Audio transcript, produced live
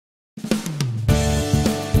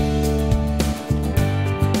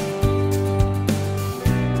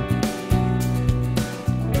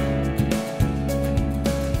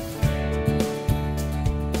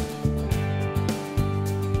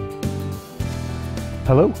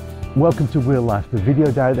Hello, welcome to Wheel Life, the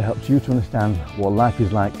video diary that helps you to understand what life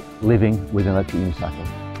is like living with an electric unicycle.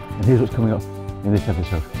 And here's what's coming up in this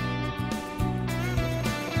episode.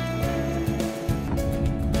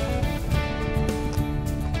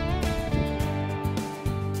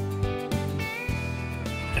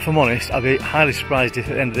 If I'm honest, I'd be highly surprised if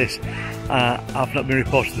at the end of this I've not been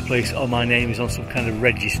reported to the police or my name is on some kind of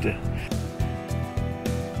register.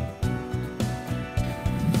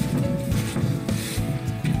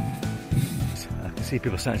 I can see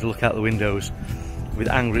people starting to look out the windows with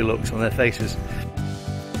angry looks on their faces.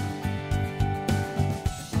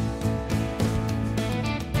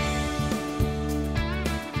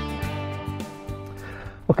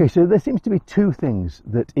 Okay, so there seems to be two things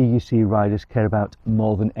that EUC riders care about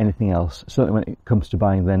more than anything else, certainly when it comes to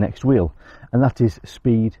buying their next wheel, and that is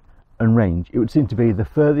speed and range. It would seem to be the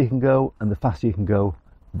further you can go and the faster you can go,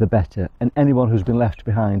 the better. And anyone who's been left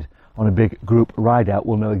behind on a big group ride out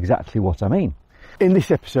will know exactly what I mean. In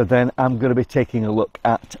this episode then, I'm going to be taking a look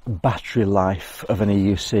at battery life of an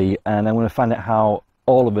EUC, and I'm going to find out how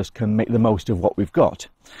all of us can make the most of what we've got.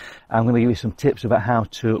 I'm going to give you some tips about how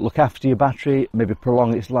to look after your battery, maybe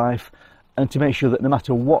prolong its life, and to make sure that no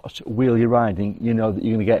matter what wheel you're riding, you know that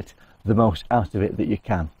you're going to get the most out of it that you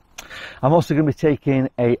can. I'm also going to be taking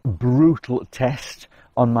a brutal test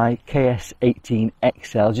on my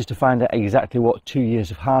KS18XL just to find out exactly what 2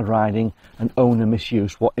 years of hard riding and owner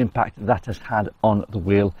misuse, what impact that has had on the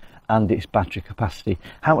wheel and its battery capacity.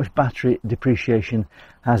 How much battery depreciation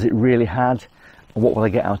has it really had, and what will I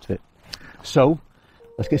get out of it? So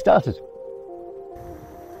let's get started.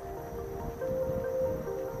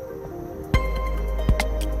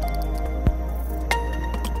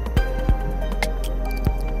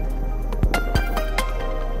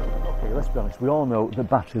 Okay, let's be honest, we all know that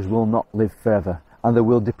batteries will not live forever and they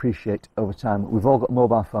will depreciate over time. We've all got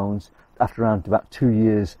mobile phones after around about 2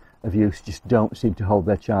 years of use just don't seem to hold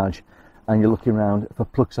their charge, and you're looking around for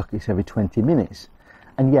plug sockets every 20 minutes.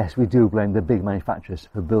 And yes, we do blame the big manufacturers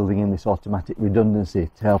for building in this automatic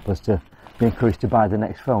redundancy to help us to be encouraged to buy the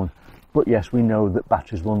next phone. But yes, we know that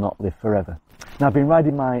batteries will not live forever. Now, I've been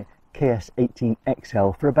riding my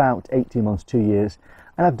KS18XL for about 18 months, 2 years,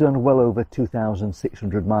 and I've done well over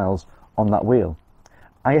 2,600 miles on that wheel.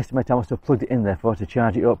 I estimate I must have plugged it in there for to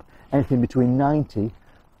charge it up anything between 90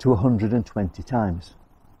 to 120 times.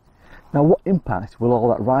 Now, what impact will all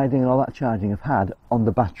that riding and all that charging have had on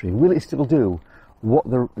the battery? Will it still do what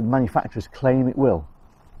the manufacturers claim it will?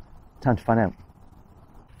 Time to find out.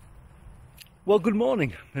 Well, good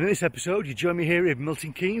morning. And in this episode, you join me here in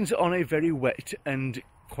Milton Keynes on a very wet and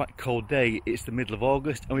quite cold day. It's the middle of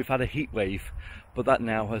August and we've had a heat wave, but that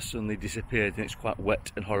now has suddenly disappeared and it's quite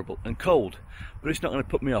wet and horrible and cold. But it's not going to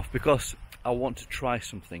put me off because I want to try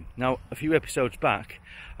something. Now, a few episodes back,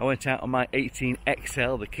 I went out on my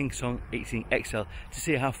 18XL, the Kingsong 18XL, to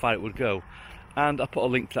see how far it would go. And I put a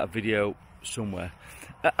link to that video somewhere.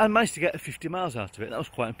 I managed to get 50 miles out of it. That was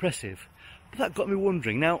quite impressive. But that got me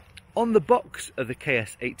wondering. Now, on the box of the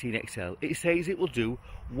KS18XL, it says it will do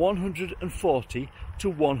 140 to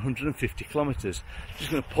 150 kilometres. Just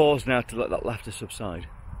going to pause now to let that laughter subside.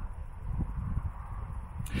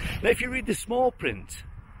 Now, if you read the small print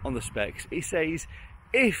on the specs, it says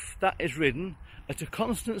if that is ridden at a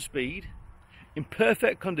constant speed, in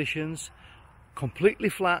perfect conditions, completely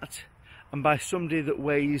flat, and by somebody that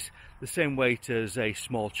weighs the same weight as a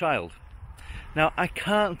small child. Now, I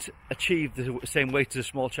can't achieve the same weight as a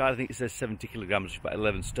small child. I think it says 70 kilograms, which is about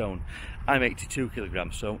 11 stone. I'm 82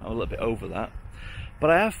 kilograms, so I'm a little bit over that.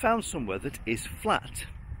 But I have found somewhere that is flat.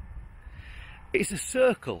 It's a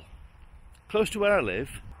circle close to where I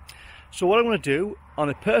live. So what I'm going to do, on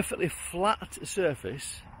a perfectly flat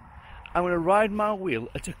surface, I'm going to ride my wheel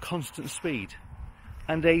at a constant speed.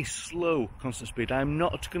 And a slow constant speed. I'm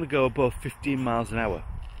not going to go above 15 miles an hour.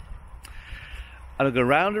 And I'll go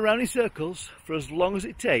round and round in circles for as long as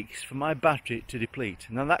it takes for my battery to deplete.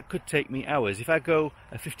 Now that could take me hours. If I go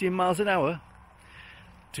at 15 miles an hour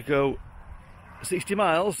to go 60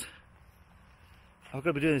 miles, I've got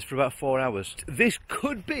to be doing this for about 4 hours. This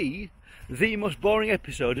could be the most boring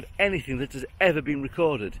episode of anything that has ever been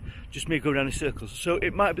recorded. Just me going around in circles. So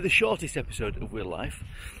it might be the shortest episode of Wheel Life.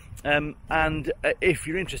 And if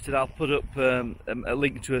you're interested, I'll put up a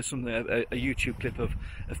link to a YouTube clip of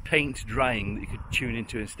paint drying that you could tune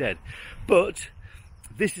into instead. But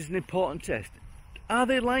this is an important test. Are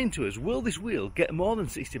they lying to us? Will this wheel get more than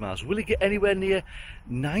 60 miles? Will it get anywhere near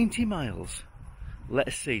 90 miles?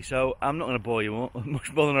 Let's see. So I'm not going to bore you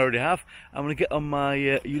much more than I already have. I'm going to get on my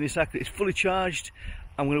unicycle. It's fully charged.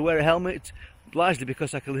 I'm going to wear a helmet. largely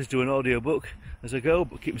because I can listen to an audiobook as I go,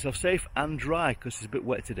 but keep myself safe and dry because it's a bit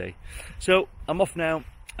wet today. So I'm off now.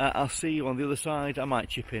 I'll see you on the other side. I might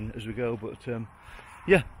chip in as we go, but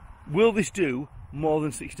yeah, will this do more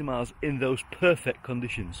than 60 miles in those perfect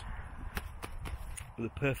conditions with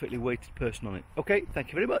a perfectly weighted person on it? Okay, thank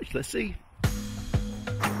you very much. Let's see.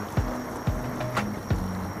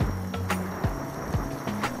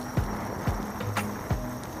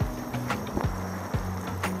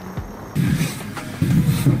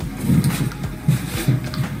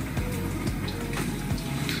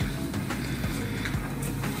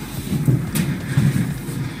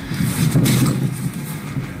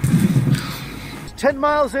 "10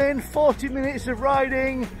 miles in, 40 minutes of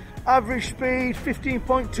riding, average speed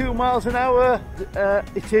 15.2 miles an hour.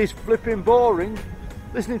 It is flipping boring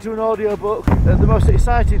listening to an audiobook. The most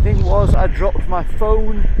exciting thing was I dropped my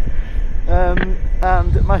phone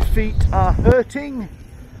and my feet are hurting,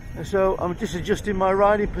 and so I'm just adjusting my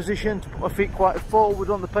riding position to put my feet quite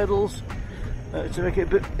forward on the pedals to make it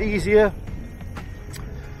a bit easier.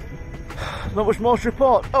 Not much more to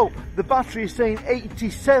report. Oh, the battery is saying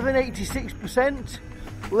 86%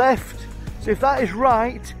 left. So if that is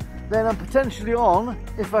right, then I'm potentially on,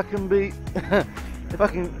 if I can be, if I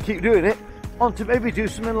can keep doing it, on to maybe do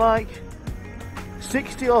something like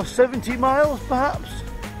 60 or 70 miles perhaps,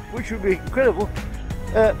 which would be incredible.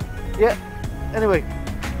 Yeah, anyway,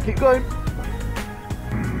 keep going.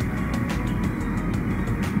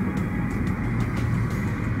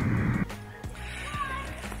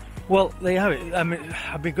 Well, there you have it. I mean,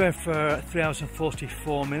 I've been going for 3 hours and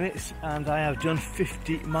 44 minutes and I have done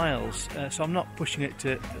 50 miles. So I'm not pushing it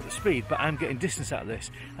to speed, but I'm getting distance out of this.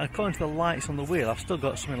 And according to the lights on the wheel, I've still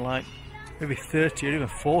got something like maybe 30 or even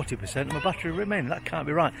 40% of my battery remaining. That can't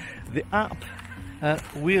be right. The app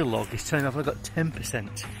wheel log is telling me I've only got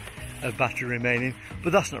 10% of battery remaining,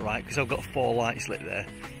 but that's not right because I've got 4 lights lit there.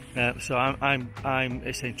 So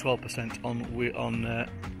it's saying 12% on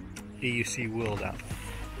EUC World app.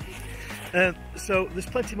 So there's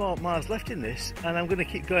plenty more miles left in this, and I'm going to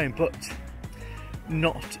keep going, but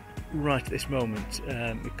not right at this moment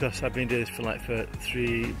because I've been doing this for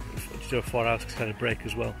 3 to 4 hours because I had a break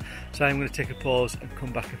as well. So I'm going to take a pause and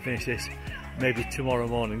come back and finish this maybe tomorrow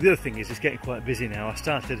morning. The other thing is it's getting quite busy now. I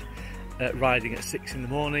started riding at 6 in the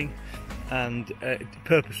morning, and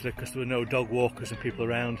purposely because there were no dog walkers and people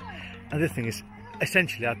around. And the other thing is,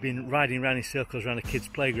 essentially I've been riding around in circles around a kids'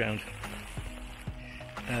 playground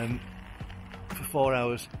for 4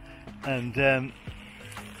 hours, and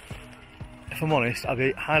if I'm honest, I'd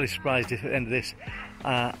be highly surprised if at the end of this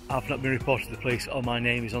I've not been reported to the police or my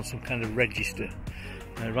name is on some kind of register,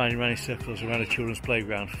 riding around in circles around a children's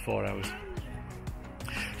playground for 4 hours.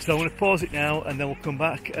 So I'm going to pause it now and then we'll come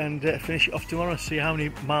back and finish it off tomorrow and see how many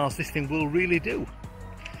miles this thing will really do.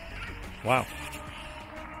 Wow.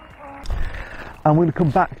 I'm going to come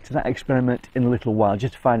back to that experiment in a little while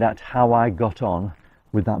just to find out how I got on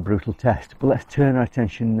with that brutal test, but let's turn our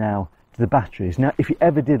attention now to the batteries. Now, if you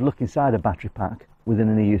ever did look inside a battery pack within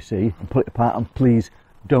an EUC and pull it apart, and please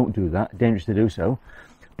don't do that, dangerous to do so,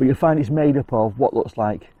 but you'll find it's made up of what looks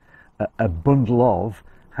like a bundle of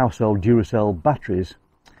household Duracell batteries,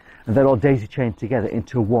 and they're all daisy chained together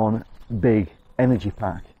into one big energy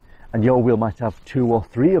pack, and your wheel might have 2 or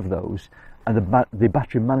 3 of those, and the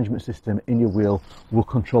battery management system in your wheel will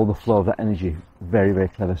control the flow of that energy. Very, very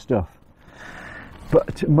clever stuff.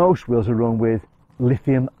 But most wheels are run with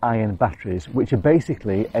lithium ion batteries, which are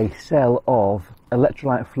basically a cell of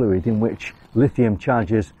electrolyte fluid in which lithium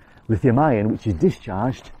charges lithium ion, which is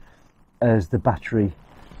discharged as the battery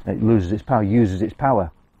loses its power, uses its power.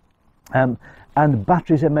 And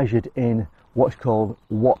batteries are measured in what's called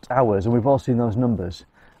watt hours, and we've all seen those numbers.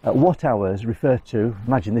 Watt hours refer to,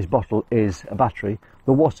 imagine this bottle is a battery,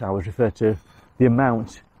 the watt hours refer to the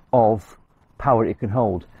amount of power it can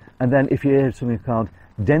hold. And then if you hear something called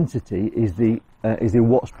density is the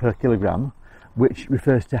watts per kilogram, which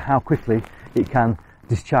refers to how quickly it can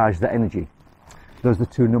discharge that energy. Those are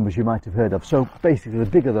the 2 numbers you might have heard of. So basically the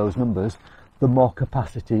bigger those numbers, the more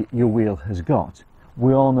capacity your wheel has got.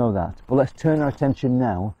 We all know that. But let's turn our attention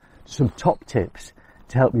now to some top tips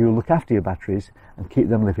to help you look after your batteries and keep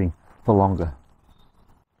them living for longer.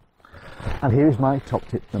 And here is my top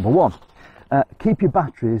tip number 1. Keep your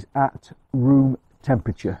batteries at room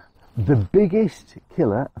temperature. The biggest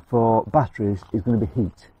killer for batteries is going to be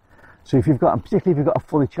heat. So if you've got, and particularly if you've got a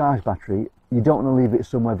fully charged battery, you don't want to leave it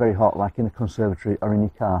somewhere very hot, like in a conservatory or in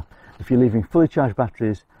your car. If you're leaving fully charged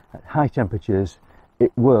batteries at high temperatures,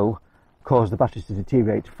 it will cause the batteries to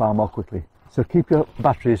deteriorate far more quickly. So keep your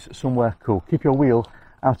batteries somewhere cool. Keep your wheel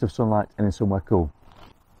out of sunlight and in somewhere cool.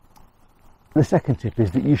 The second tip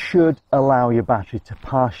is that you should allow your battery to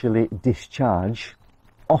partially discharge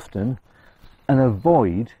often and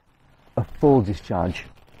avoid a full discharge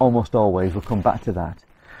almost always. We'll come back to that.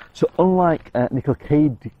 So unlike nickel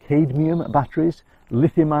cadmium batteries,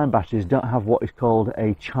 lithium ion batteries don't have what is called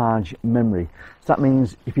a charge memory. So that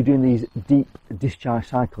means if you're doing these deep discharge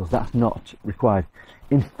cycles, that's not required.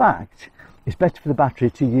 In fact, it's better for the battery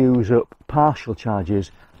to use up partial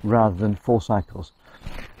charges rather than full cycles.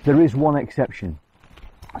 There is one exception.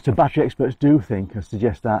 So battery experts do think and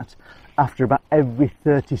suggest that after about every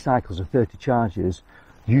 30 cycles or 30 charges,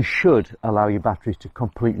 you should allow your batteries to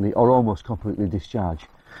completely or almost completely discharge.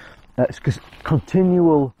 It's because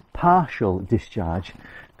continual partial discharge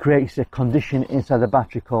creates a condition inside the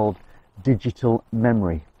battery called digital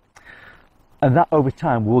memory. And that over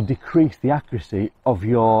time will decrease the accuracy of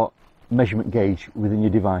your measurement gauge within your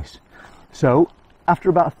device. So after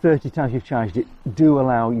about 30 times you've charged it, do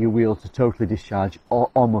allow your wheel to totally discharge or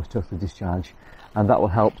almost totally discharge, and that will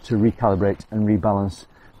help to recalibrate and rebalance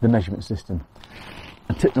the measurement system.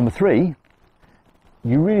 And tip number 3,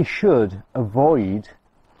 you really should avoid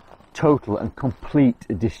total and complete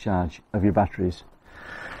discharge of your batteries.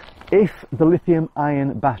 If the lithium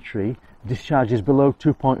ion battery discharges below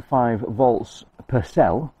 2.5 volts per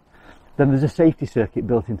cell, then there's a safety circuit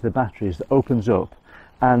built into the batteries that opens up,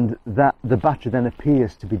 and that the battery then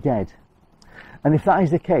appears to be dead. And if that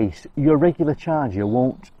is the case, your regular charger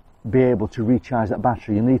won't be able to recharge that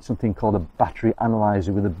battery. You need something called a battery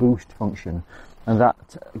analyzer with a boost function, and that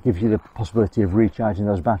gives you the possibility of recharging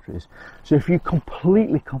those batteries. So if you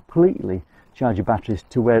completely charge your batteries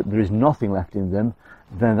to where there is nothing left in them,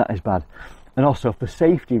 then that is bad. And also, for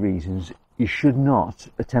safety reasons, you should not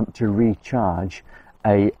attempt to recharge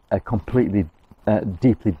a completely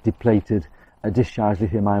deeply depleted discharged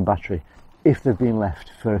lithium ion battery if they've been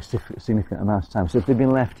left for a significant amount of time. So if they've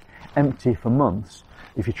been left empty for months,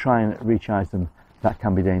 if you try and recharge them, that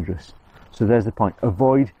can be dangerous. So there's the point.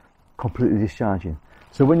 Avoid completely discharging.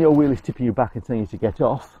 So when your wheel is tipping you back and telling you to get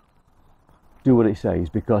off, do what it says,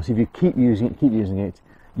 because if you keep using it,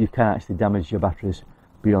 you can actually damage your batteries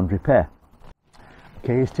beyond repair.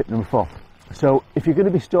 Okay, here's tip number 4. So if you're going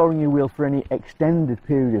to be storing your wheel for any extended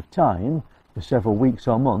period of time, for several weeks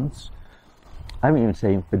or months, I haven't even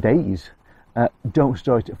saying for days, don't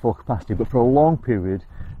store it at full capacity, but for a long period,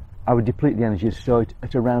 I would deplete the energy to store it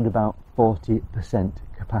at around about 40%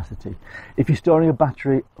 capacity. If you're storing a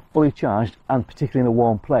battery fully charged, and particularly in a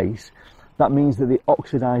warm place, that means that the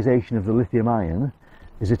oxidization of the lithium ion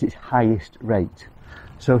is at its highest rate.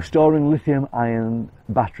 So storing lithium ion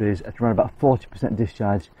batteries at around about 40%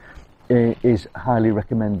 discharge is highly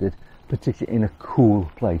recommended, particularly in a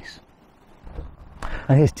cool place.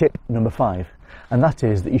 And here's tip number 5, and that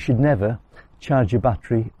is that you should never charge your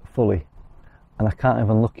battery fully. And I can't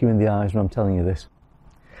even look you in the eyes when I'm telling you this.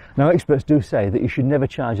 Now, experts do say that you should never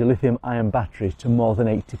charge a lithium ion battery to more than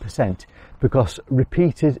 80%, because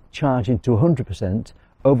repeated charging to 100%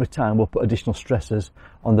 over time will put additional stresses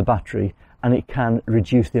on the battery, and it can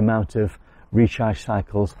reduce the amount of recharge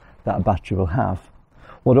cycles that a battery will have.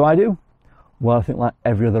 What do? Well, I think like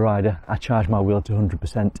every other rider, I charge my wheel to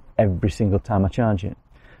 100% every single time I charge it.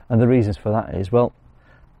 And the reasons for that is, well,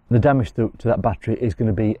 the damage to that battery is going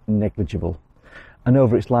to be negligible. And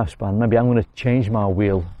over its lifespan, maybe I'm going to change my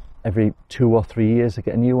wheel every 2 or 3 years to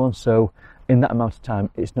get a new one. So in that amount of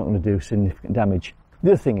time, it's not going to do significant damage.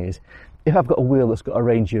 The other thing is, if I've got a wheel that's got a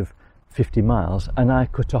range of 50 miles and I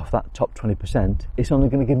cut off that top 20%, it's only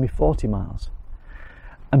going to give me 40 miles.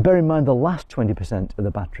 And bear in mind, the last 20% of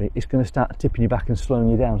the battery is going to start tipping you back and slowing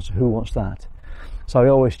you down. So who wants that? So I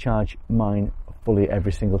always charge mine fully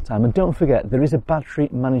every single time. And don't forget, there is a battery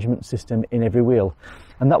management system in every wheel,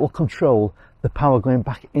 and that will control the power going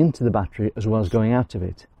back into the battery as well as going out of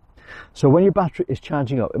it. So when your battery is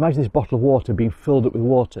charging up, imagine this bottle of water being filled up with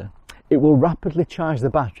water. It will rapidly charge the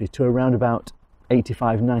battery to around about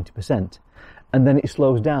 85-90%, and then it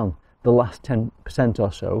slows down the last 10%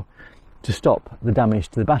 or so to stop the damage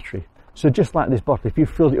to the battery. So just like this bottle, if you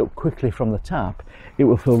filled it up quickly from the tap, it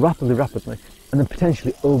will fill rapidly, and then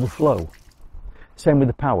potentially overflow. Same with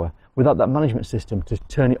the power. Without that management system to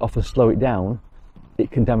turn it off and slow it down,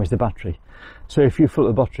 it can damage the battery. So if you fill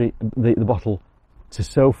up the bottle to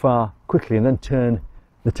so far quickly and then turn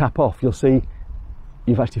the tap off, you'll see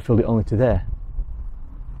you've actually filled it only to there.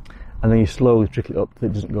 And then you slowly trickle it up so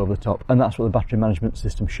it doesn't go over the top. And that's what the battery management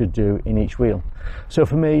system should do in each wheel. So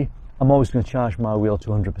for me, I'm always going to charge my wheel to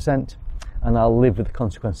 100%, and I'll live with the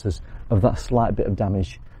consequences of that slight bit of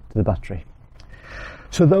damage to the battery.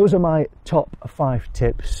 So those are my top 5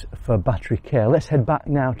 tips for battery care. Let's head back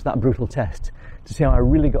now to that brutal test to see how I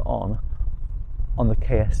really got on on the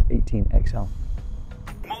KS18XL.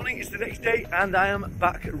 Morning, it's the next day and I am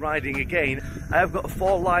back riding again. I have got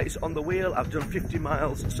 4 lights on the wheel. I've done 50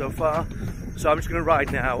 miles so far, so I'm just going to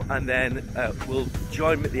ride now and then we'll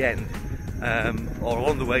join me at the end or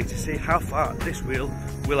along the way to see how far this wheel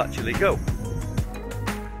will actually go.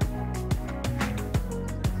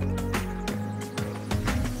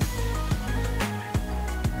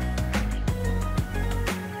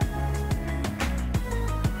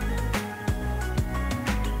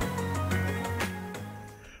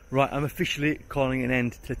 Right, I'm officially calling an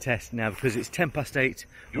end to the test now because it's 8:10.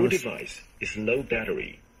 Your device is low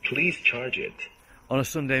battery. Please charge it. On a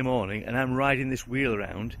Sunday morning, and I'm riding this wheel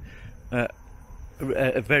around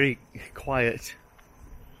a very quiet,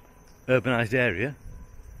 urbanised area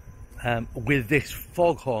with this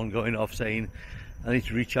foghorn going off saying I need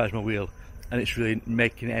to recharge my wheel, and it's really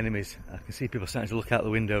making enemies. I can see people starting to look out the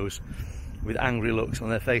windows with angry looks on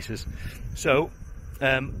their faces. So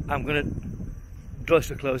I'm going to draw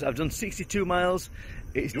to a close. I've done 62 miles.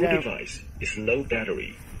 It's Your down. device is low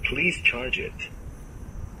battery. Please charge it.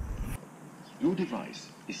 Your device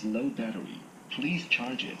is low battery. Please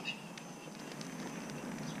charge it.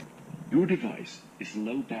 Your device is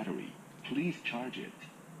low battery. Please charge it.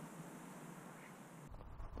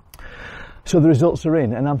 So the results are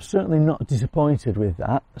in, and I'm certainly not disappointed with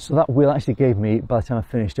that. So that wheel actually gave me, by the time I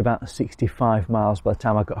finished, about 65 miles. By the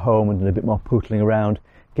time I got home and did a bit more pootling around,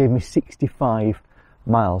 gave me 65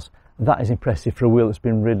 miles. That is impressive for a wheel that's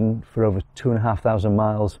been ridden for over 2,500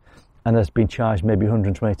 miles and has been charged maybe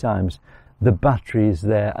 120 times. The batteries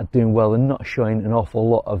there are doing well and not showing an awful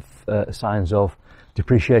lot of signs of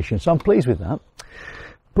depreciation, so I'm pleased with that.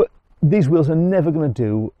 But these wheels are never going to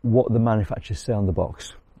do what the manufacturers say on the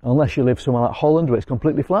box, unless you live somewhere like Holland where it's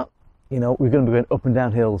completely flat. You know, we're going to be going up and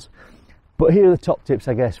down hills. But here are the top tips,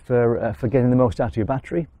 I guess, for getting the most out of your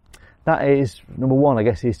battery. That is, number one, I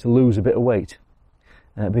guess, is to lose a bit of weight,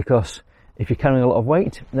 because if you're carrying a lot of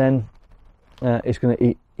weight, then it's going to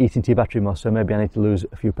eat into your battery more, so maybe I need to lose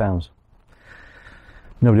a few pounds.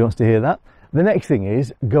 Nobody wants to hear that. The next thing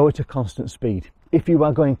is go at a constant speed. If you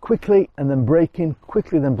are going quickly and then braking,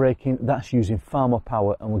 quickly then braking, that's using far more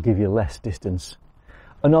power and will give you less distance.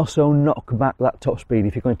 And also knock back that top speed.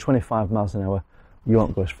 If you're going 25 miles an hour, you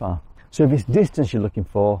won't go as far. So if it's distance you're looking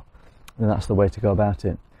for, then that's the way to go about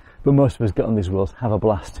it. But most of us get on these wheels, have a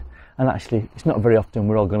blast. And actually, it's not very often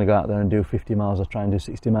we're all going to go out there and do 50 miles or try and do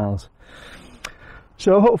 60 miles.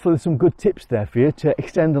 So hopefully there's some good tips there for you to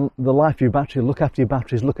extend the life of your battery, look after your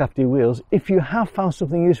batteries, look after your wheels. If you have found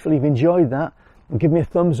something useful, you've enjoyed that, give me a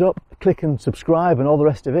thumbs up, click and subscribe and all the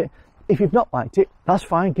rest of it. If you've not liked it, that's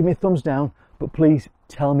fine, give me a thumbs down, but please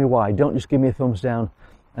tell me why. Don't just give me a thumbs down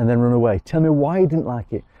and then run away. Tell me why you didn't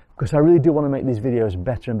like it, because I really do want to make these videos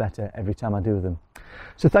better and better every time I do them.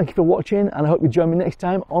 So thank you for watching, and I hope you join me next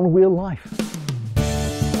time on Wheel Life.